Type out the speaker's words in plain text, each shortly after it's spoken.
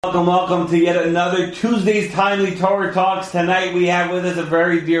Welcome to yet another Tuesday's Timely Torah Talks. Tonight we have with us a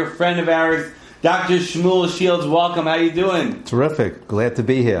very dear friend of ours, Dr. Shmuel Shields. Welcome. How you doing? Terrific. Glad to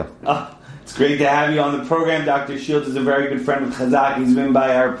be here. It's great to have you on the program. Dr. Shields is a very good friend of Chazak. He's been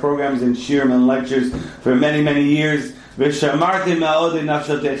by our programs and shiurim and lectures for many, many years. Guard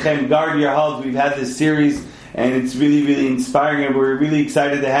your health. We've had this series, and it's really, really inspiring, and we're really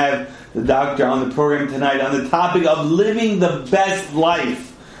excited to have the doctor on the program tonight on the topic of living the best life.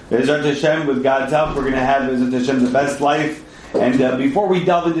 Bezrat Hashem, with God's help, we're going to have Bezrat Hashem, the best life. And before we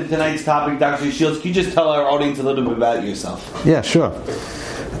delve into tonight's topic, Dr. Shields, can you just tell our audience a little bit about yourself? Yeah, sure.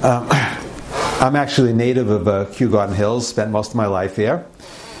 I'm actually a native of Kew Garden Hills, spent most of my life here.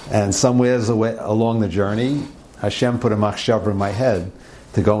 And somewheres away, along the journey, Hashem put a machshav in my head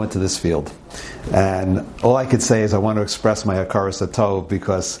to go into this field. And all I could say is I want to express my hakaras hatov,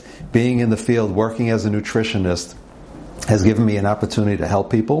 because being in the field, working as a nutritionist, has given me an opportunity to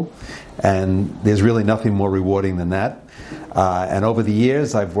help people, and there's really nothing more rewarding than that. And over the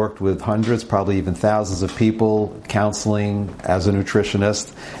years, I've worked with hundreds, probably even thousands of people, counseling as a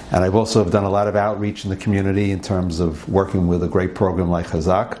nutritionist, and I've also done a lot of outreach in the community in terms of working with a great program like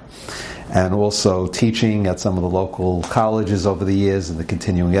Chazak, and also teaching at some of the local colleges over the years in the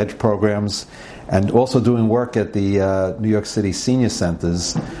continuing ed programs, and also doing work at the New York City senior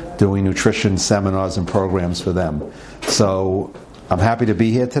centers, doing nutrition seminars and programs for them. So I'm happy to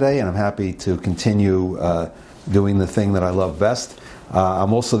be here today, and I'm happy to continue doing the thing that I love best.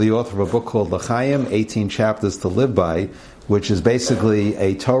 I'm also the author of a book called L'Chaim, 18 Chapters to Live By, which is basically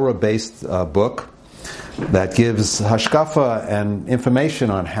a Torah-based book that gives hashkafa and information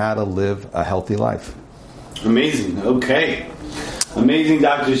on how to live a healthy life. Amazing. Okay. Amazing.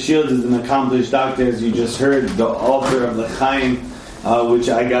 Dr. Shields is an accomplished doctor, as you just heard, the author of L'Chaim, which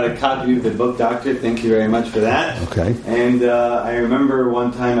I got a copy of the book, Doctor. Thank you very much for that. Okay. And I remember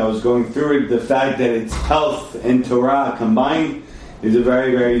one time I was going through it, the fact that it's health and Torah combined is a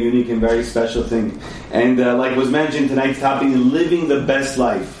very, very unique and very special thing. And like was mentioned, tonight's topic is living the best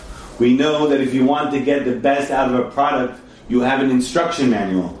life. We know that if you want to get the best out of a product, you have an instruction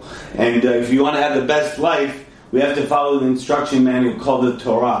manual. And if you want to have the best life, we have to follow the instruction manual called the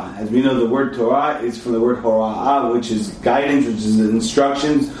Torah. As we know, the word Torah is from the word hora'ah, which is guidance, which is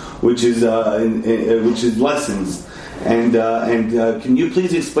instructions, which is lessons. And can you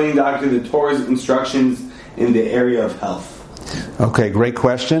please explain, Doctor, the Torah's instructions in the area of health? Okay, great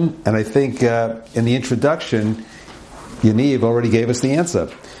question. And I think in the introduction, Yaniv already gave us the answer.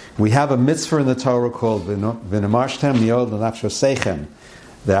 We have a mitzvah in the Torah called V'namashtem mi'od l'nafshosechem,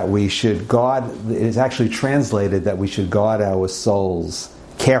 that we should guard. It is actually translated that we should guard our souls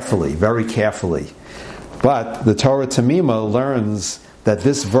carefully, very carefully. But the Torah Tamima learns that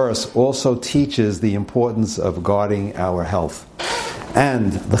this verse also teaches the importance of guarding our health.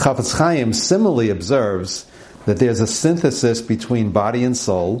 And the Chafetz Chaim similarly observes that there's a synthesis between body and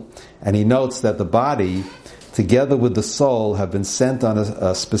soul, and he notes that the body, together with the soul, have been sent on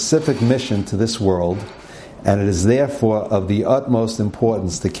a specific mission to this world, and it is therefore of the utmost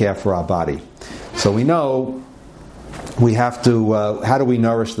importance to care for our body. So we know we have to, how do we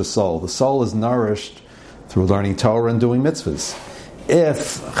nourish the soul? The soul is nourished through learning Torah and doing mitzvahs.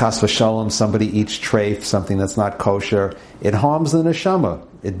 If, chas v'shalom, somebody eats treif, something that's not kosher, it harms the neshama.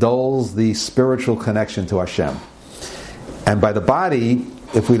 It dulls the spiritual connection to Hashem. And by the body,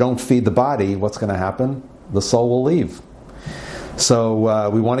 if we don't feed the body, what's going to happen? The soul will leave. So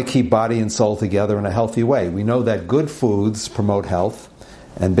we want to keep body and soul together in a healthy way. We know that good foods promote health,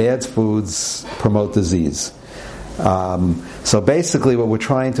 and bad foods promote disease. So basically what we're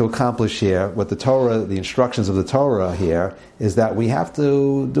trying to accomplish here, what the Torah, the instructions of the Torah here, is that we have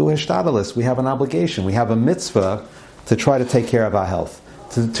to do hishtadlus. We have an obligation. We have a mitzvah to try to take care of our health,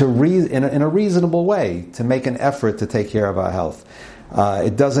 in a reasonable way, to make an effort to take care of our health.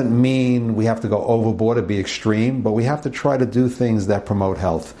 It doesn't mean we have to go overboard or be extreme, but we have to try to do things that promote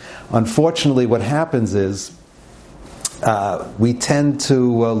health. Unfortunately, what happens is we tend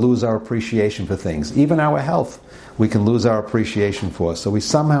to lose our appreciation for things. Even our health, we can lose our appreciation for. So we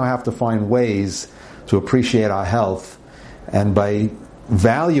somehow have to find ways to appreciate our health, and by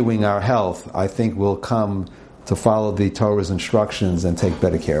valuing our health, I think we'll come to follow the Torah's instructions and take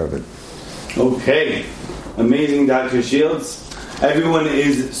better care of it. Okay. Amazing, Dr. Shields. Everyone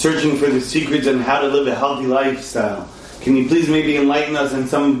is searching for the secrets on how to live a healthy lifestyle. Can you please maybe enlighten us on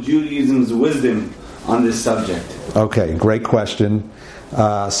some of Judaism's wisdom on this subject? Okay, great question.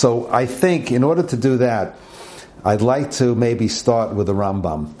 So I think in order to do that, I'd like to maybe start with the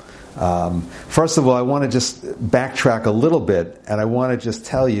Rambam. First of all, I want to just backtrack a little bit, and I want to just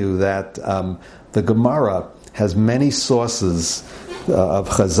tell you that the Gemara has many sources of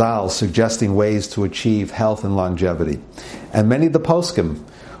Chazal suggesting ways to achieve health and longevity. And many of the poskim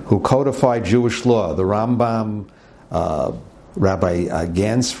who codified Jewish law, the Rambam, Rabbi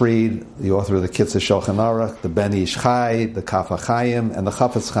Gansfried, the author of the Kitzur Shulchan Aruch, the Ben Ish Chai, the Kaf HaChaim, and the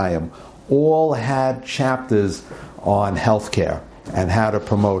Chafetz Chaim, all had chapters on healthcare and how to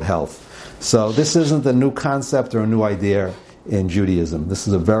promote health. So this isn't a new concept or a new idea in Judaism. This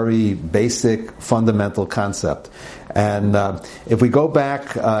is a very basic, fundamental concept. And if we go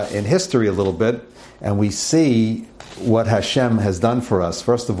back in history a little bit, and we see what Hashem has done for us,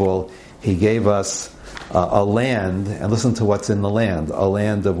 first of all, He gave us a land, and listen to what's in the land, a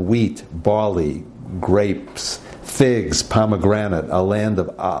land of wheat, barley, grapes, figs, pomegranate, a land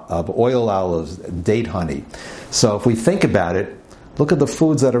of oil olives, date honey. So if we think about it, look at the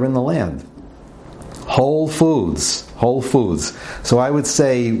foods that are in the land. Whole foods. So I would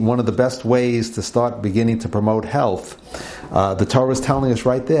say one of the best ways to start beginning to promote health, the Torah is telling us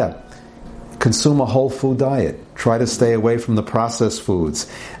right there, consume a whole food diet. Try to stay away from the processed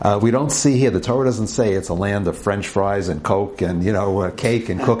foods. We don't see here, the Torah doesn't say it's a land of French fries and Coke and, cake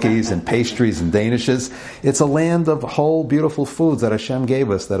and cookies and pastries and danishes. It's a land of whole, beautiful foods that Hashem gave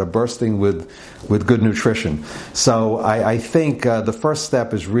us that are bursting with good nutrition. So I think the first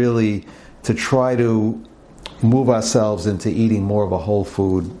step is really to try to move ourselves into eating more of a whole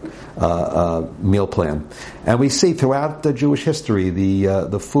food meal plan. And we see throughout the Jewish history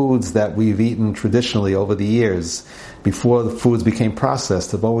the foods that we've eaten traditionally over the years before the foods became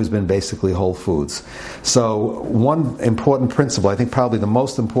processed have always been basically whole foods. So one important principle, I think probably the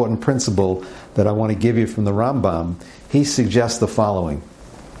most important principle that I want to give you from the Rambam, he suggests the following.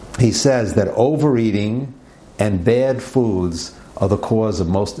 He says that overeating and bad foods are the cause of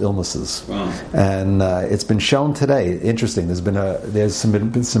most illnesses. Wow. And it's been shown today, interesting, there's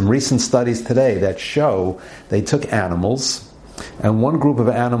been some recent studies today that show they took animals, and one group of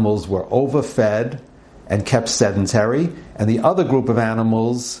animals were overfed and kept sedentary, and the other group of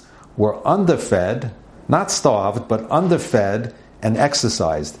animals were underfed, not starved, but underfed and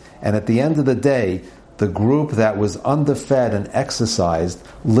exercised. And at the end of the day, the group that was underfed and exercised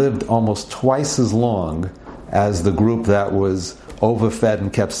lived almost twice as long as the group that was overfed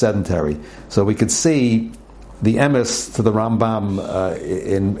and kept sedentary. So we could see the emes to the Rambam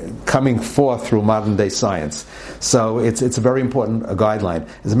in coming forth through modern day science. So it's a very important guideline.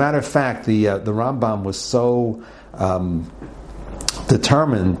 As a matter of fact, the Rambam was so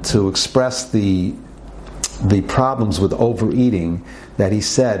determined to express the problems with overeating that he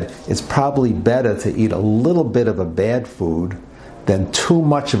said it's probably better to eat a little bit of a bad food than too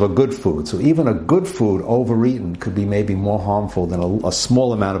much of a good food. So even a good food overeaten could be maybe more harmful than a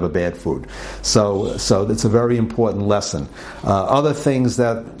small amount of a bad food. So it's a very important lesson. Other things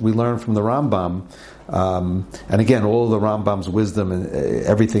that we learn from the Rambam, and again, all the Rambam's wisdom and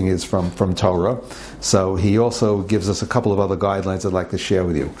everything is from Torah. So he also gives us a couple of other guidelines I'd like to share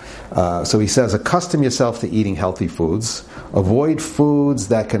with you. So he says, accustom yourself to eating healthy foods. Avoid foods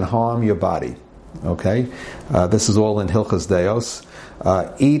that can harm your body. Okay, this is all in Hilchos Deos.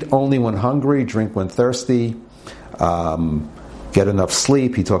 Eat only when hungry, drink when thirsty, get enough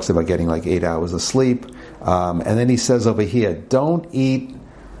sleep. He talks about getting like 8 hours of sleep. And then he says over here, don't eat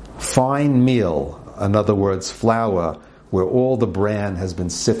fine meal, in other words, flour, where all the bran has been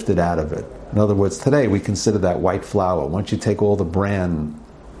sifted out of it. In other words, today we consider that white flour. Once you take all the bran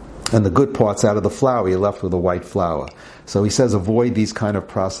and the good parts out of the flour, you're left with a white flour. So he says avoid these kind of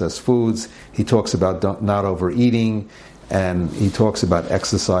processed foods. He talks about not overeating, and he talks about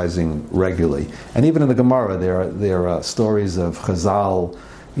exercising regularly. And even in the Gemara, there are stories of Chazal,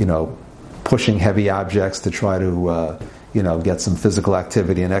 pushing heavy objects to try to, get some physical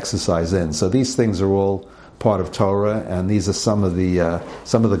activity and exercise in. So these things are all part of Torah, and these are some of the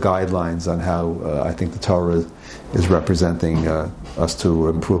guidelines on how I think the Torah is representing us to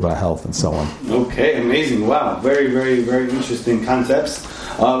improve our health and so on. Okay, amazing. Wow. Very, very, very interesting concepts.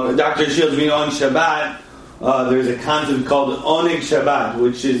 Dr. Shields, we know on Shabbat, there's a concept called Oneg Shabbat,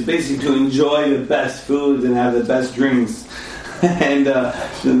 which is basically to enjoy the best foods and have the best drinks. And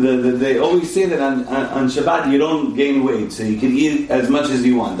they always say that on Shabbat you don't gain weight, so you can eat as much as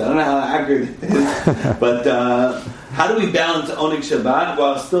you want. I don't know how accurate it is, but how do we balance Oneg Shabbat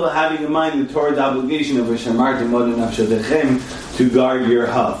while still having in mind the Torah's obligation of V'shamartem od nafshodechem to guard your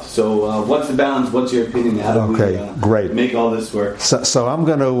health? So what's the balance? What's your opinion? How do we great. make all this work? So I'm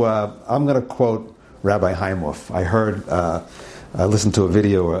going to quote Rabbi Haimoff. I listened to a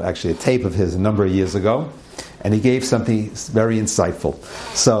video, or actually a tape of his a number of years ago, and he gave something very insightful.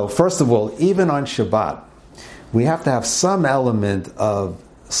 So first of all, even on Shabbat, we have to have some element of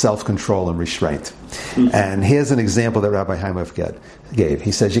self-control and restraint. And here's an example that Rabbi Haimov gave.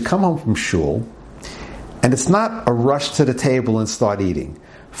 He says, you come home from shul, and it's not a rush to the table and start eating.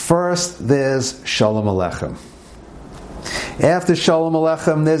 First, there's Shalom Aleichem. After Shalom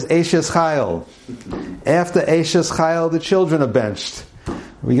Aleichem, there's Eishes Chayil. After Eishes Chayil, the children are benched.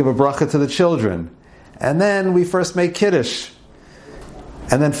 We give a bracha to the children. And then we first make Kiddush.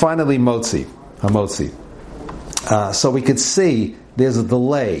 And then finally Motzi. So we could see there's a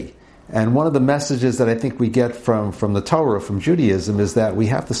delay. And one of the messages that I think we get from the Torah, from Judaism, is that we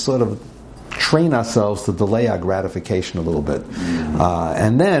have to sort of train ourselves to delay our gratification a little bit.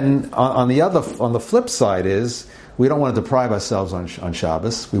 And then on the flip side is we don't want to deprive ourselves on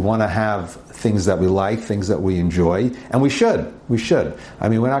Shabbos. We want to have things that we like, things that we enjoy, and we should. I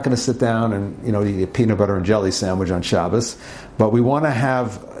mean, we're not going to sit down and eat a peanut butter and jelly sandwich on Shabbos, but we want to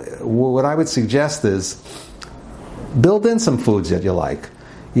have. What I would suggest is build in some foods that you like.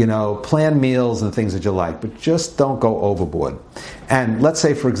 Plan meals and things that you like, but just don't go overboard. And let's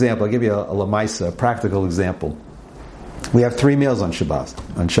say, for example, I'll give you a lemaisa, a practical example. We have 3 meals on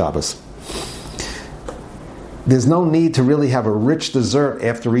Shabbos. There's no need to really have a rich dessert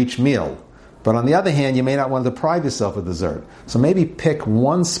after each meal. But on the other hand, you may not want to deprive yourself of dessert. So maybe pick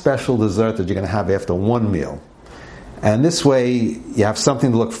one special dessert that you're going to have after one meal. And this way, you have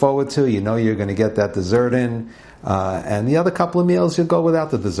something to look forward to. You know you're going to get that dessert in. And the other couple of meals, you'll go without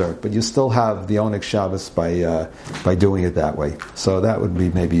the dessert. But you still have the Oneg Shabbos by doing it that way. So that would be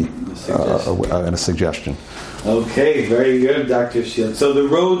maybe a suggestion. Okay, very good, Dr. Shield. So the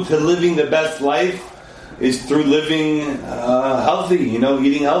road to living the best life is through living healthy,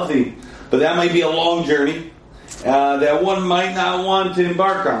 eating healthy. But that might be a long journey that one might not want to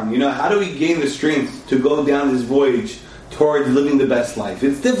embark on. How do we gain the strength to go down this voyage towards living the best life?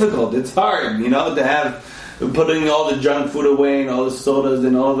 It's difficult. It's hard, to have putting all the junk food away and all the sodas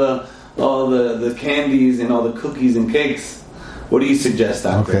and all the candies and all the cookies and cakes. What do you suggest,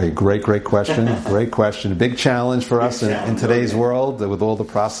 Doctor? Okay, great question. Great question. A big challenge for us in today's world with all the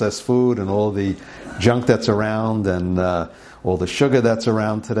processed food and all the junk that's around and all the sugar that's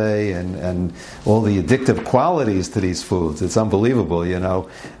around today and all the addictive qualities to these foods. It's unbelievable,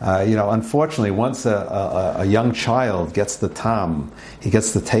 Unfortunately, once a young child gets the tam, he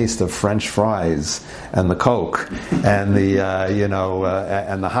gets the taste of French fries and the Coke and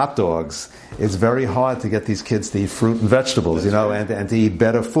and the hot dogs. It's very hard to get these kids to eat fruit and vegetables, and to eat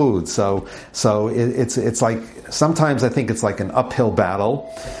better food. So it's like, sometimes I think it's like an uphill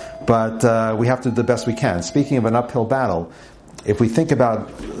battle, but we have to do the best we can. Speaking of an uphill battle, if we think about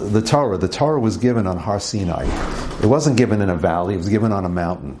the Torah was given on Har Sinai. It wasn't given in a valley, it was given on a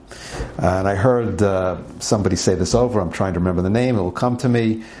mountain. And I heard somebody say this over, I'm trying to remember the name, it will come to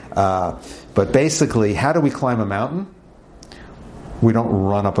me. But basically, how do we climb a mountain? We don't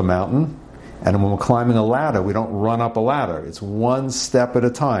run up a mountain. And when we're climbing a ladder, we don't run up a ladder. It's one step at a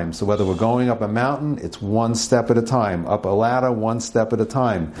time. So whether we're going up a mountain, it's one step at a time. Up a ladder, one step at a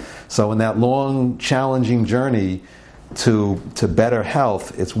time. So in that long, challenging journey to better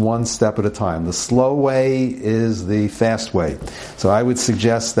health, it's one step at a time. The slow way is the fast way. So I would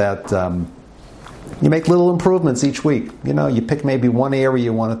suggest that you make little improvements each week. You pick maybe one area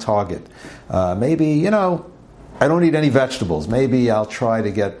you want to target. Maybe, I don't eat any vegetables. Maybe I'll try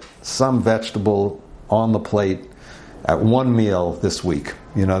to get some vegetable on the plate at one meal this week.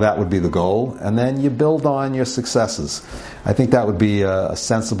 That would be the goal. And then you build on your successes. I think that would be a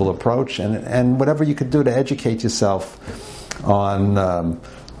sensible approach. And whatever you could do to educate yourself on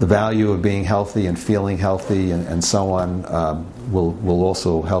the value of being healthy and feeling healthy and so on will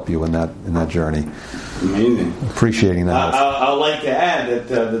also help you in that journey. Amazing. Appreciating that. I'd like to add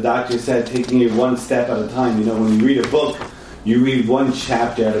that the doctor said taking it one step at a time. When you read a book, you read one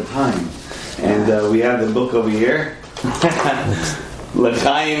chapter at a time. And we have the book over here.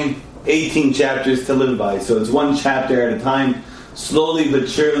 L'chaim, 18 chapters to live by. So it's one chapter at a time. Slowly but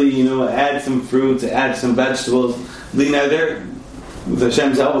surely, add some fruits, add some vegetables. Now there, with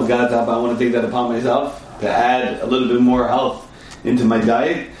Hashem's help, with God's help, I want to take that upon myself to add a little bit more health into my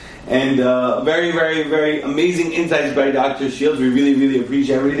diet. And very, very, very amazing insights by Dr. Shields. We really, really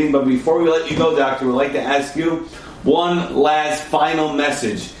appreciate everything. But before we let you go, Doctor, we'd like to ask you one last final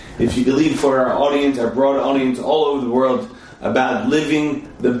message, if you could leave for our audience, our broad audience all over the world, about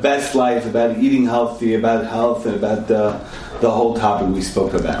living the best life, about eating healthy, about health, and about the whole topic we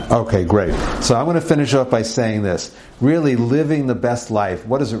spoke about. Okay, great. So I'm going to finish off by saying this. Really living the best life,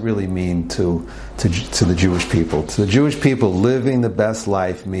 what does it really mean to the Jewish people? To the Jewish people, living the best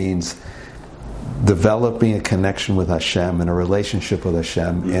life means developing a connection with Hashem and a relationship with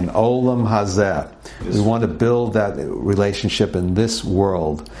Hashem in Olam Hazeh. We want to build that relationship in this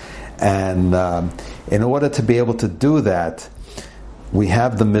world. And in order to be able to do that, we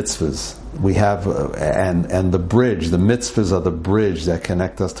have the mitzvahs. We have, and the bridge, the mitzvahs are the bridge that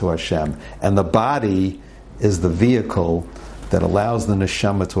connect us to Hashem. And the body is the vehicle that allows the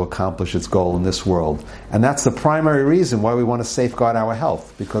neshama to accomplish its goal in this world. And that's the primary reason why we want to safeguard our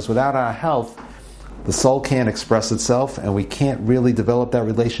health. Because without our health, the soul can't express itself, and we can't really develop that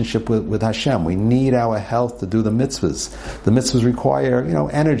relationship with Hashem. We need our health to do the mitzvahs. The mitzvahs require,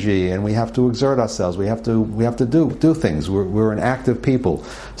 energy, and we have to exert ourselves. We have to do things. We're an active people.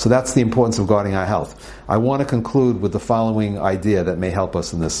 So that's the importance of guarding our health. I want to conclude with the following idea that may help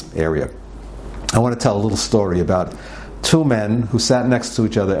us in this area. I want to tell a little story about two men who sat next to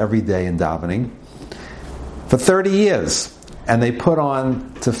each other every day in davening for 30 years, and they put on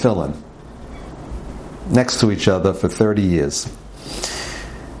tefillin next to each other for 30 years.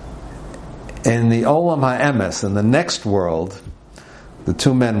 In the Olam HaEmes, in the next world, the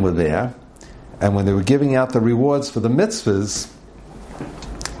two men were there, and when they were giving out the rewards for the mitzvahs,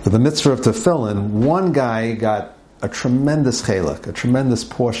 for the mitzvah of tefillin, one guy got a tremendous chelak, a tremendous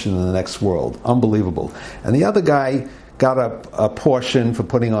portion in the next world. Unbelievable. And the other guy got a portion for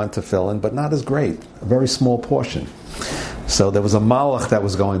putting on tefillin, but not as great, a very small portion. So there was a malach that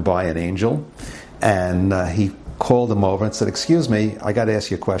was going by, an angel, and he called him over and said, "Excuse me, I got to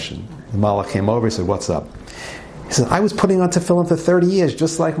ask you a question." The malach came over, he said, "What's up?" He said, "I was putting on tefillin for 30 years,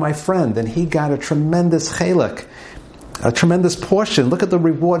 just like my friend, and he got a tremendous chelak, a tremendous portion. Look at the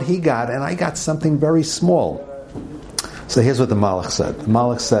reward he got, and I got something very small." So here's what the malach said. The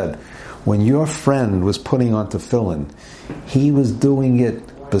malach said, when your friend was putting on tefillin, he was doing it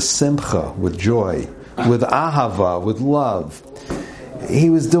b'simcha, with joy, with ahava, with love.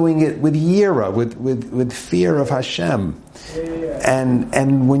 He was doing it with yira, with fear of Hashem.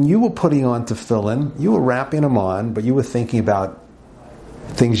 And when you were putting on tefillin, you were wrapping them on, but you were thinking about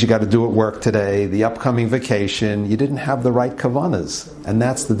things you got to do at work today, the upcoming vacation. You didn't have the right kavanas, and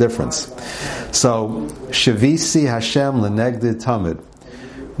that's the difference. So, Shavisi Hashem lenegdid tamid.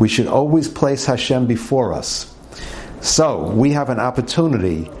 We should always place Hashem before us. So, we have an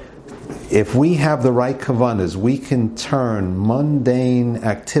opportunity. If we have the right kavanas, we can turn mundane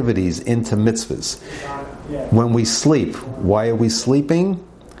activities into mitzvahs. When we sleep, why are we sleeping?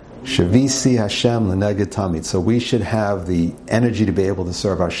 Shavisi Hashem leneged tamid. So we should have the energy to be able to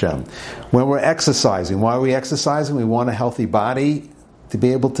serve Hashem. When we're exercising, why are we exercising? We want a healthy body to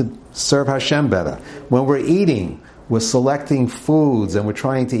be able to serve Hashem better. When we're eating, we're selecting foods and we're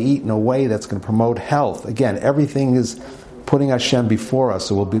trying to eat in a way that's going to promote health. Again, everything is putting Hashem before us,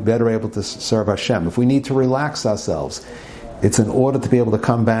 so we'll be better able to serve Hashem. If we need to relax ourselves, it's in order to be able to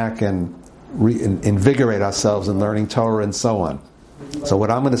come back and invigorate ourselves in learning Torah and so on. So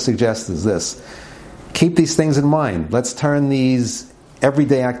what I'm going to suggest is this. Keep these things in mind. Let's turn these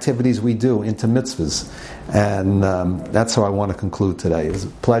everyday activities we do into mitzvahs. And that's how I want to conclude today. It was a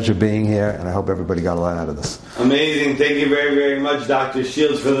pleasure being here, and I hope everybody got a lot out of this. Amazing. Thank you very, very much, Dr.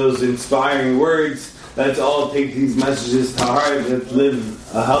 Shields, for those inspiring words. Let's all take these messages to heart. Let's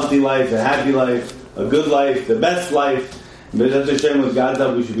live a healthy life, a happy life, a good life, the best life. B'ezrat Hashem, with God's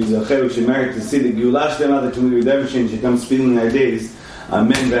help, we should be zocher, we should merit to see the Geulah Shlema, the complete redemption should come speedily in our days.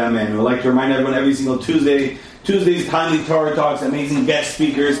 Amen v'amen. We'd like to remind everyone every single Tuesday's timely Torah talks, amazing guest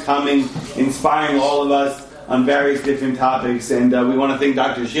speakers coming, inspiring all of us on various different topics. And we want to thank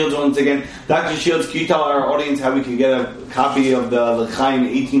Dr. Shields once again. Dr. Shields, can you tell our audience how we can get a copy of the L'chaim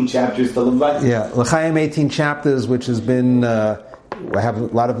 18 chapters to live by? Yeah, L'chaim 18 chapters, which has been... I have a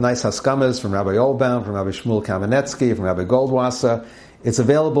lot of nice haskamas from Rabbi Olbaum, from Rabbi Shmuel Kamenetsky, from Rabbi Goldwasser. It's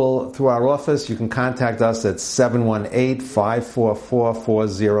available through our office. You can contact us at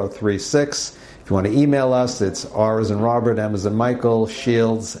 718-544-4036. If you want to email us, it's R as in Robert, M as in Michael,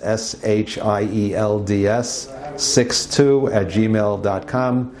 Shields, SHIELDS,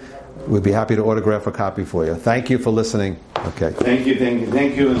 62@gmail.com. We'd be happy to autograph a copy for you. Thank you for listening. Okay. Thank you,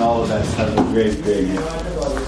 and all of that. Have a great day.